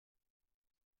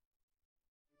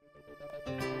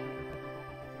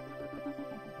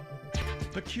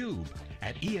theCUBE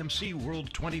at EMC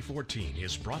World 2014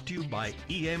 is brought to you by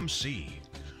EMC.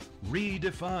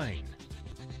 Redefine.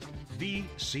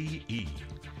 VCE.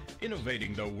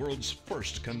 Innovating the world's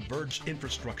first converged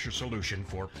infrastructure solution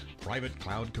for private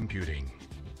cloud computing.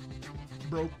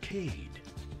 Brocade.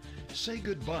 Say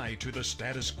goodbye to the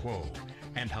status quo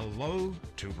and hello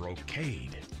to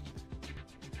Brocade.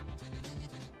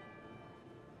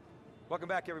 Welcome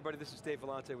back, everybody. This is Dave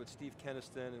Vellante with Steve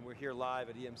Kenniston, and we're here live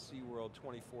at EMC World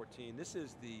 2014. This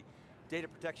is the Data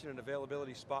Protection and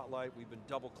Availability Spotlight. We've been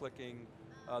double-clicking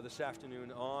this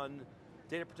afternoon on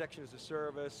data protection as a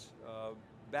service,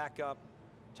 backup,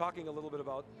 talking a little bit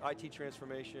about IT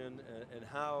transformation and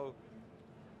how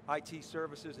IT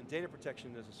services and data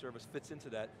protection as a service fits into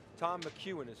that. Tom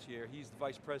McKowen is here. He's the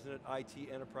Vice President, IT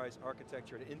Enterprise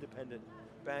Architecture at Independent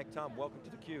Bank. Tom, welcome to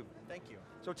theCUBE. Thank you.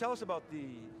 So tell us about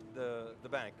the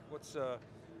bank. What's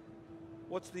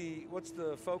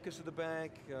the focus of the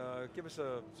bank? Give us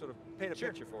a sort of paint a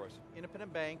picture for us.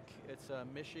 Independent Bank. It's a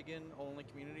Michigan-only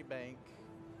community bank.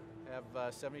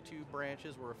 Have 72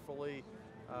 branches. We're a fully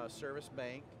serviced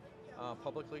bank,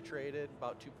 publicly traded,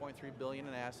 about 2.3 billion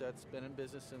in assets. Been in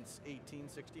business since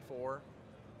 1864.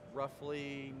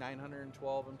 Roughly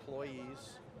 912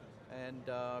 employees, and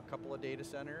a couple of data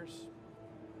centers.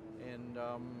 And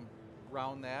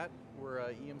around that, we're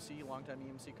a EMC, longtime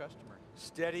EMC customer.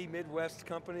 Steady Midwest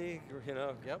company, you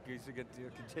know, yep.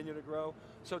 Continue to grow.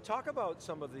 So talk about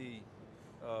some of the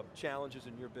challenges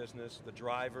in your business, the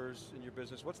drivers in your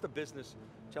business. What's the business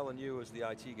telling you as the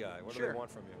IT guy? What do they want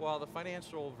from you? Well, the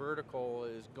financial vertical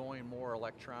is going more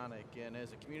electronic, and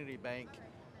as a community bank,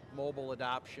 mobile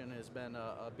adoption has been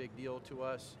a big deal to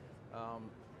us.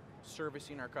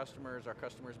 Servicing our customers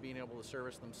being able to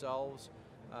service themselves.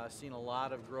 Seen a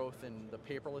lot of growth in the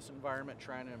paperless environment,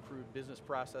 trying to improve business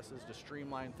processes, to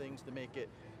streamline things, to make it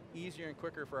easier and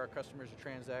quicker for our customers to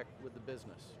transact with the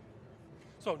business.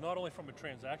 So not only from a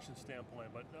transaction standpoint,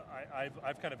 but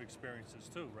I've kind of experienced this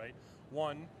too, right?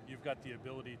 One, you've got the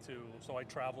ability to, so I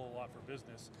travel a lot for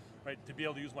business, right? To be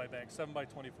able to use my bank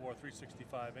 7x24,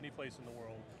 365, any place in the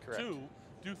world. Correct. Two,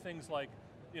 do things like,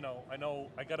 you know,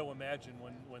 I got to imagine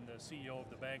when the CEO of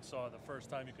the bank saw the first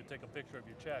time you could take a picture of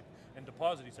your check and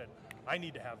deposit, he said, I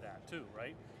need to have that too,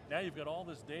 right? Now you've got all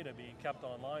this data being kept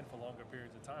online for longer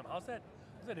periods of time. How's that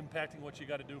impacting what you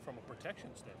got to do from a protection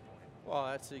standpoint? Well,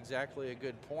 that's exactly a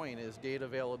good point, is data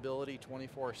availability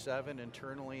 24/7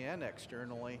 internally and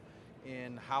externally.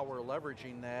 And how we're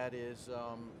leveraging that is,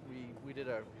 we did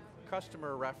a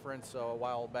customer reference a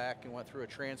while back and went through a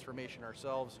transformation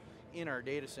ourselves in our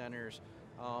data centers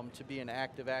to be an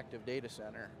active data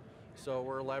center. So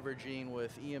we're leveraging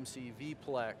with EMC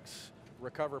vPlex,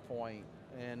 Recover Point,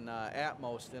 and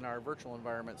Atmos in our virtual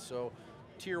environment. So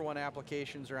Tier 1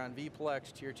 applications are on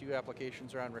vPlex, Tier 2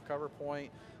 applications are on Recover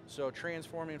Point. So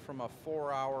transforming from a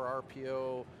 4-hour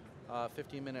RPO,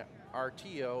 15-minute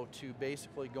RTO to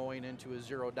basically going into a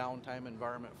zero downtime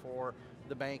environment for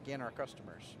the bank and our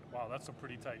customers. Wow, that's a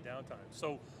pretty tight downtime.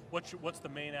 So what's the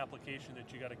main application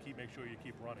that you got to make sure you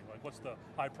keep running? Like what's the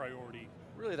high priority?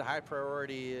 Really the high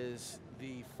priority is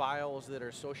the files that are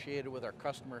associated with our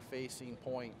customer facing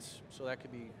points. So that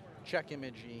could be check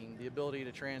imaging, the ability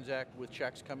to transact with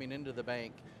checks coming into the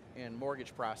bank, and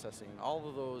mortgage processing. All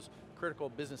of those critical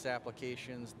business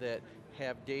applications that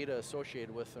have data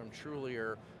associated with them truly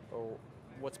are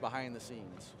what's behind the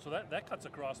scenes. So that cuts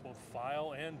across both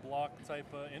file and block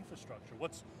type infrastructure.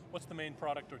 What's the main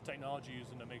product or technology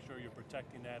using to make sure you're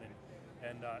protecting that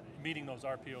and meeting those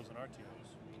RPOs and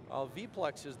RTOs?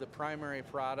 vPlex is the primary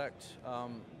product.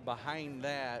 Behind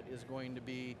that is going to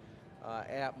be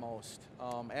Atmos.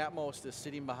 Atmos is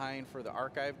sitting behind for the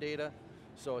archive data,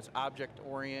 so it's object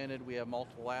oriented. We have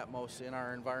multiple Atmos in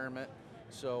our environment.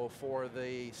 So for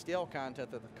the stale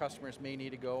content that the customers may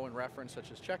need to go and reference,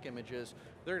 such as check images,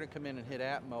 they're going to come in and hit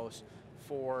Atmos.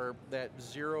 For that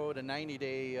 0 to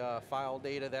 90-day file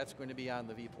data, that's going to be on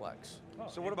the vPlex. Oh,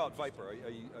 so what about Viper?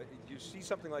 Do you see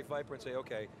something like Viper and say,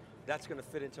 okay, that's going to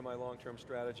fit into my long-term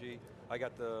strategy. I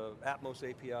got the Atmos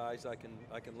APIs, I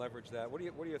can leverage that. What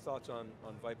are your thoughts on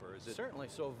Viper? Is it Certainly,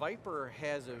 so Viper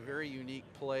has a very unique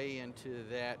play into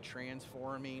that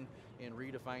transforming and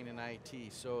redefining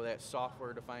IT, so that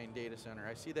software-defined data center.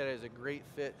 I see that as a great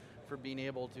fit for being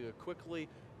able to quickly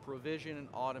provision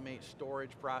and automate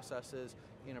storage processes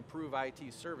and improve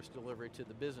IT service delivery to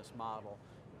the business model.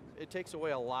 It takes away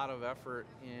a lot of effort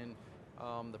in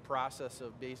the process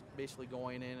of basically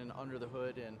going in and under the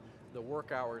hood and the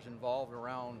work hours involved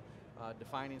around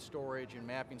defining storage and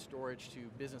mapping storage to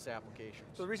business applications.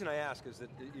 So the reason I ask is that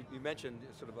you mentioned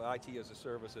sort of IT as a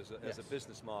service, as a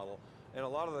business model, and a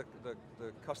lot of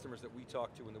the customers that we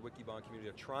talk to in the Wikibon community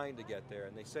are trying to get there,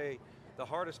 and they say the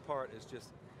hardest part is just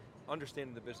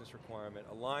understanding the business requirement,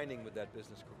 aligning with that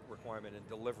business requirement and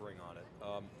delivering on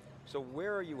it. So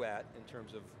where are you at in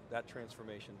terms of that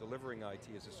transformation, delivering IT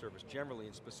as a service generally,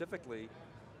 and specifically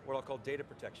what I'll call data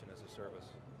protection as a service?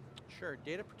 Sure,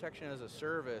 data protection as a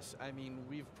service, I mean,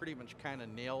 we've pretty much kind of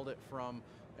nailed it from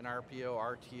an RPO,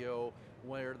 RTO,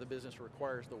 where the business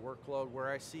requires the workload. Where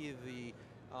I see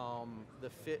the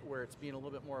fit where it's being a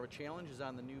little bit more of a challenge is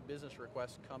on the new business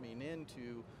requests coming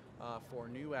into for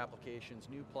new applications,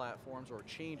 new platforms, or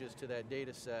changes to that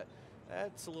data set.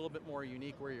 That's a little bit more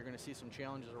unique where you're going to see some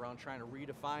challenges around trying to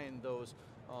redefine those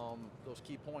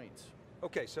key points.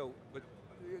 Okay, so, but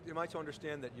am I to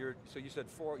understand that so you said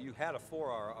you had a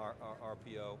 4-hour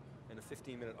RPO and a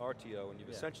 15-minute RTO, and you've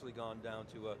essentially gone down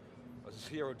to a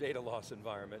zero data loss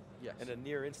environment and a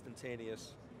near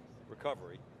instantaneous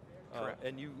recovery. Correct.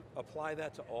 And you apply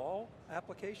that to all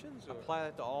applications? Or? Apply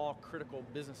that to all critical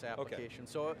business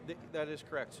applications. Okay. So that is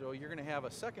correct. So you're going to have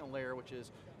a second layer, which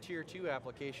is tier 2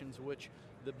 applications, which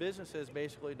the business has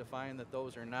basically defined that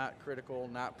those are not critical,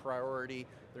 not priority,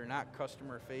 they're not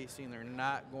customer facing, they're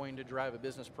not going to drive a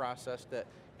business process that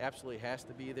absolutely has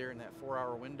to be there in that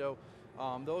 4-hour window.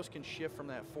 Those can shift from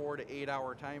that 4 to 8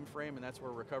 hour time frame, and that's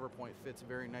where RecoverPoint fits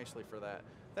very nicely for that.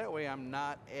 That way I'm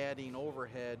not adding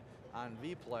overhead on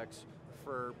vPlex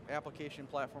for application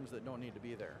platforms that don't need to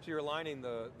be there. So you're aligning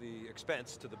the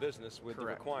expense to the business with the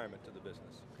requirement to the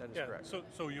business. That is correct.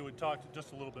 So you had talked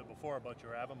just a little bit before about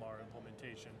your Avamar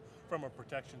implementation from a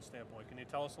protection standpoint. Can you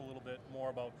tell us a little bit more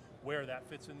about where that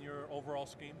fits in your overall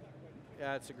scheme?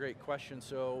 Yeah, it's a great question.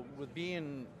 So with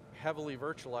being heavily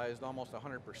virtualized, almost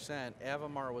 100%,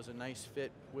 Avamar was a nice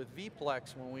fit with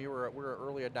vPlex when we were an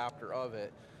early adopter of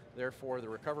it. Therefore, the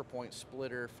RecoverPoint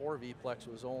splitter for vPlex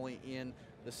was only in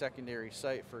the secondary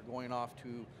site for going off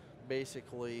to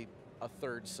basically a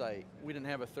third site. We didn't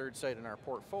have a third site in our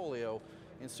portfolio,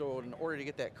 and so in order to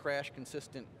get that crash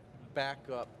consistent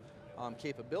backup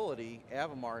capability,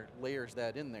 Avamar layers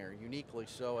that in there uniquely,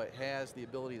 so it has the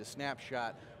ability to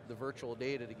snapshot the virtual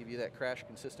data to give you that crash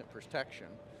consistent protection.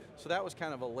 So that was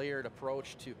kind of a layered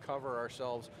approach to cover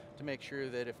ourselves to make sure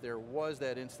that if there was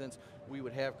that instance, we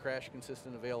would have crash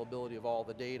consistent availability of all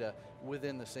the data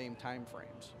within the same time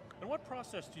frames. And what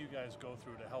process do you guys go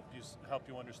through to help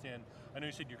you understand? I know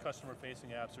you said your customer facing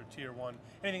apps are tier 1.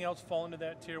 Anything else fall into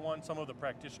that tier 1? Some of the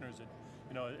practitioners that,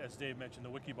 you know, as Dave mentioned, the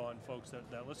Wikibon folks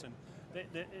that listen,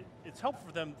 it's helpful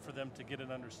for them to get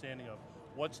an understanding of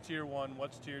what's tier 1,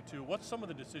 what's tier 2, what's some of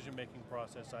the decision-making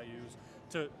process I use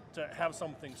to have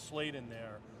something slate in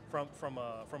there from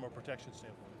a protection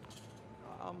standpoint?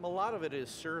 A lot of it is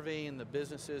surveying the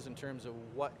businesses in terms of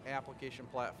what application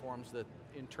platforms that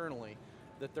internally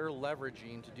that they're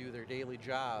leveraging to do their daily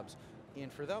jobs.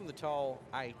 And for them to tell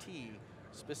IT,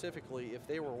 specifically, if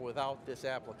they were without this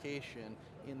application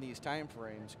in these time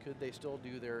frames, could they still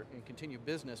do and continue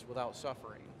business without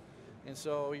suffering? And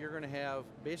so you're going to have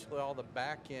basically all the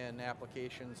back-end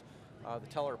applications, the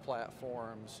teller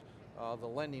platforms, the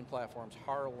lending platforms,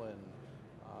 Harlan,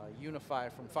 Unify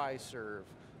from Fiserv,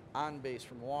 OnBase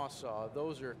from Wausau.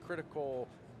 Those are critical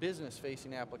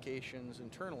business-facing applications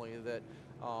internally that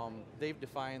they've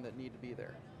defined that need to be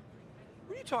there.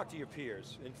 When you talk to your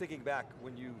peers, and thinking back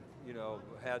when you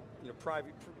had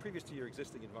previous to your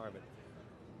existing environment,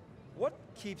 what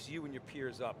keeps you and your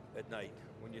peers up at night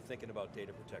when you're thinking about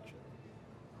data protection?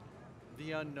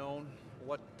 The unknown.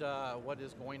 What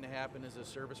is going to happen? Is a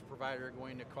service provider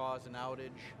going to cause an outage?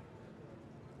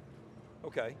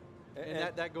 Okay.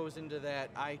 And that goes into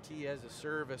that IT as a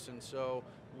service, and so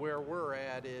where we're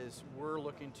at is we're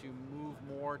looking to move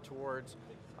more towards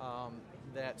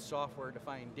that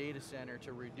software-defined data center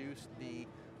to reduce the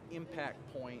impact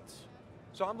points.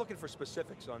 So I'm looking for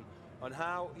specifics on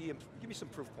how EMC, give me some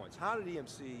proof points. How did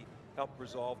EMC help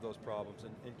resolve those problems,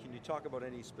 and can you talk about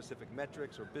any specific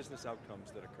metrics or business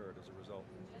outcomes that occurred as a result?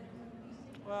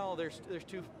 Well, there's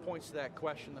 2 points to that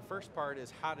question. The first part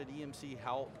is how did EMC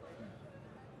help?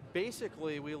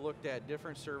 Basically, we looked at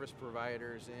different service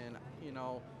providers, and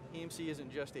EMC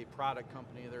isn't just a product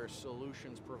company, they're a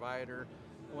solutions provider.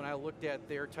 When I looked at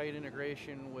their tight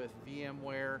integration with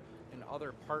VMware and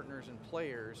other partners and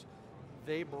players,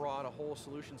 they brought a whole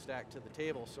solution stack to the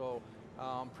table. So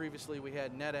previously we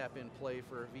had NetApp in play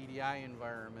for a VDI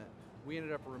environment. We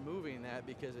ended up removing that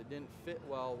because it didn't fit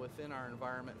well within our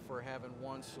environment for having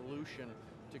one solution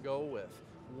to go with,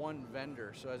 one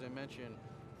vendor. So as I mentioned,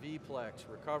 vPlex,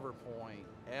 RecoverPoint,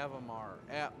 Avamar,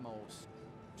 Atmos,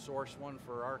 source one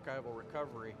for archival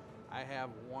recovery, I have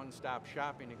one-stop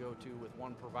shopping to go to with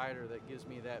one provider that gives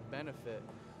me that benefit.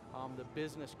 The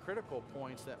business critical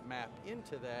points that map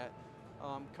into that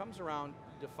comes around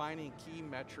defining key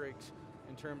metrics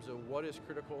in terms of what is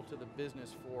critical to the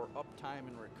business for uptime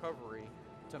and recovery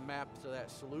to map to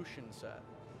that solution set.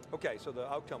 Okay, so the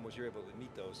outcome was you're able to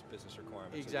meet those business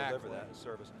requirements Exactly. and deliver that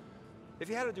service. If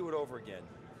you had to do it over again,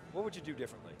 what would you do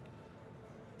differently?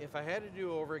 If I had to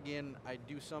do over again, I'd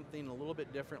do something a little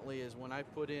bit differently. Is when I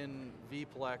put in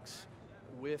vPlex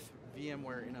with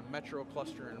VMware in a metro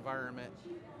cluster environment,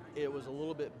 it was a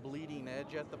little bit bleeding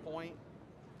edge at the point.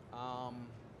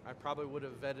 I probably would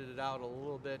have vetted it out a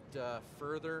little bit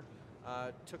further.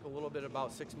 Took a little bit,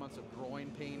 about 6 months of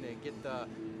growing pain to get the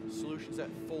solution set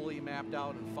fully mapped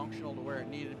out and functional to where it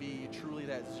needed to be truly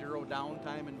that zero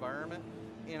downtime environment.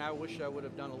 And I wish I would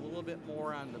have done a little bit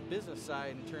more on the business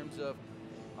side in terms of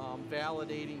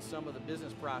validating some of the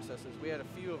business processes. We had a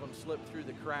few of them slip through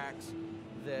the cracks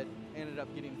that ended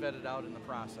up getting vetted out in the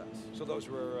process. So those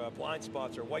were blind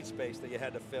spots or white space that you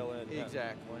had to fill in.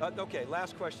 Exactly. Okay,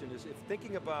 last question is, if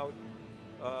thinking about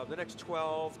the next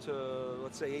 12 to,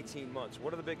 let's say, 18 months,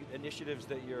 what are the big initiatives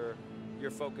that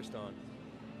you're focused on?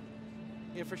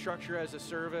 Infrastructure as a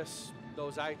service,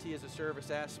 those IT as a service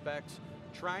aspects,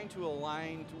 trying to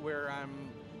align to where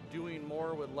I'm doing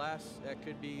more with less. That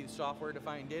could be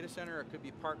software-defined data center, it could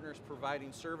be partners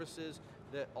providing services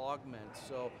that augment.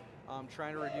 So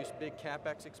trying to reduce big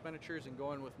CapEx expenditures and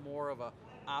going with more of a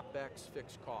OpEx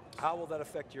fixed cost. How will that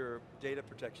affect your data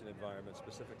protection environment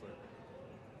specifically?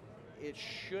 It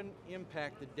shouldn't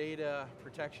impact the data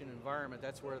protection environment.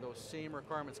 That's where those same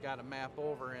requirements got to map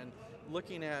over, and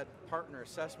looking at partner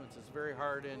assessments is very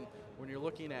hard, and when you're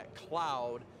looking at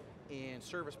cloud and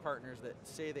service partners that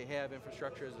say they have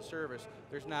infrastructure as a service,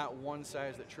 there's not one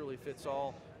size that truly fits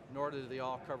all, nor do they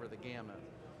all cover the gamut.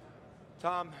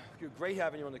 Tom, great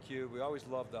having you on theCUBE. We always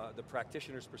love the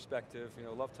practitioner's perspective.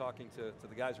 Love talking to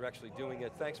the guys who are actually doing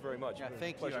it. Thanks very much. Yeah,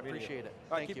 thank you, I appreciate it.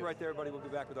 All right, keep it right there, everybody. We'll be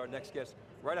back with our next guest.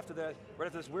 Right after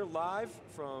this, we're live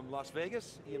from Las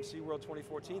Vegas, EMC World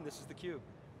 2014. This is theCUBE.